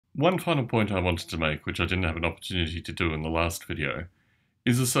One final point I wanted to make, which I didn't have an opportunity to do in the last video,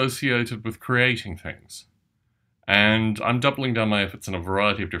 is associated with creating things. And I'm doubling down my efforts in a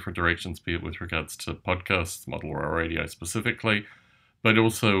variety of different directions, be it with regards to podcasts, model raw radio specifically, but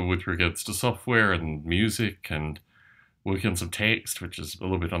also with regards to software and music and working on some text, which is a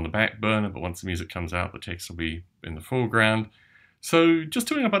little bit on the back burner, but once the music comes out, the text will be in the foreground. So just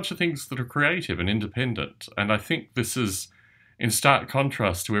doing a bunch of things that are creative and independent. And I think this is in stark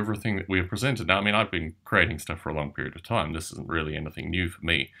contrast to everything that we have presented. Now, I mean, I've been creating stuff for a long period of time. This isn't really anything new for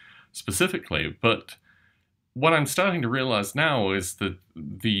me specifically, but what I'm starting to realize now is that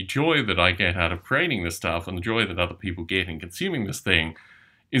the joy that I get out of creating this stuff and the joy that other people get in consuming this thing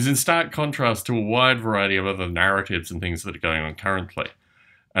is in stark contrast to a wide variety of other narratives and things that are going on currently.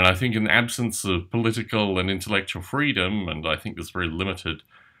 And I think in the absence of political and intellectual freedom, and I think there's very limited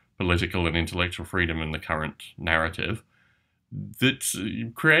political and intellectual freedom in the current narrative, that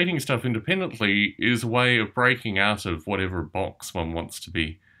creating stuff independently is a way of breaking out of whatever box one wants to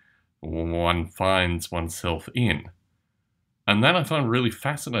be, or one finds oneself in. And that I find really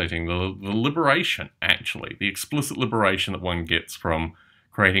fascinating, the liberation, actually, the explicit liberation that one gets from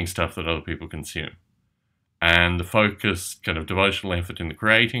creating stuff that other people consume. And the focused kind of devotional effort in the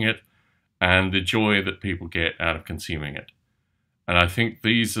creating it, and the joy that people get out of consuming it. And I think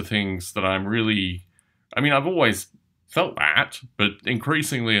these are things that I'm really, I mean, I've always felt that, but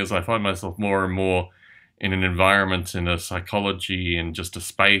increasingly as I find myself more and more in an environment, in a psychology, in just a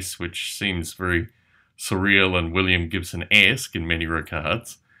space which seems very surreal and William Gibson-esque in many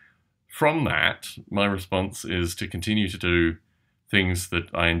regards, from that, my response is to continue to do things that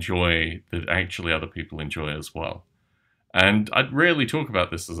I enjoy, that actually other people enjoy as well. And I'd rarely talk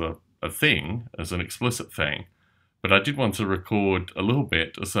about this as a thing, as an explicit thing, but I did want to record a little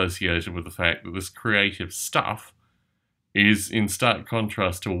bit associated with the fact that this creative stuff is in stark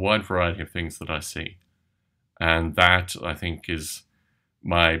contrast to a wide variety of things that I see. And that, I think, is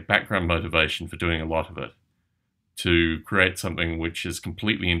my background motivation for doing a lot of it. To create something which is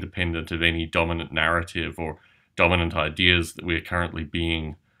completely independent of any dominant narrative or dominant ideas that we're currently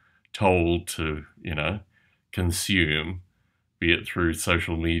being told to, consume, be it through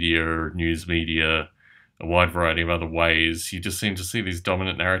social media, news media, a wide variety of other ways. You just seem to see these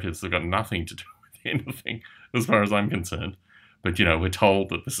dominant narratives that have got nothing to do with anything, as far as I'm concerned. But, we're told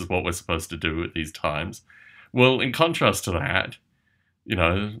that this is what we're supposed to do at these times. Well, in contrast to that,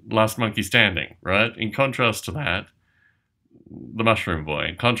 Last Monkey Standing, right? In contrast to that, The Mushroom Boy.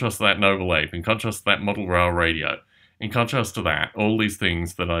 In contrast to that, Noble Ape. In contrast to that, Model Rail Radio. In contrast to that, all these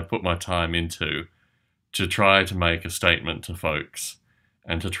things that I put my time into to try to make a statement to folks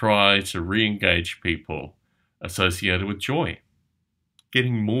and to try to re-engage people associated with joy.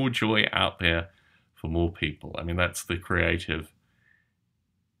 Getting more joy out there for more people. I mean, that's the creative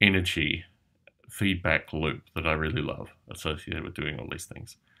energy feedback loop that I really love associated with doing all these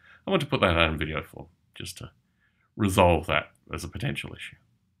things. I want to put that out in video form just to resolve that as a potential issue.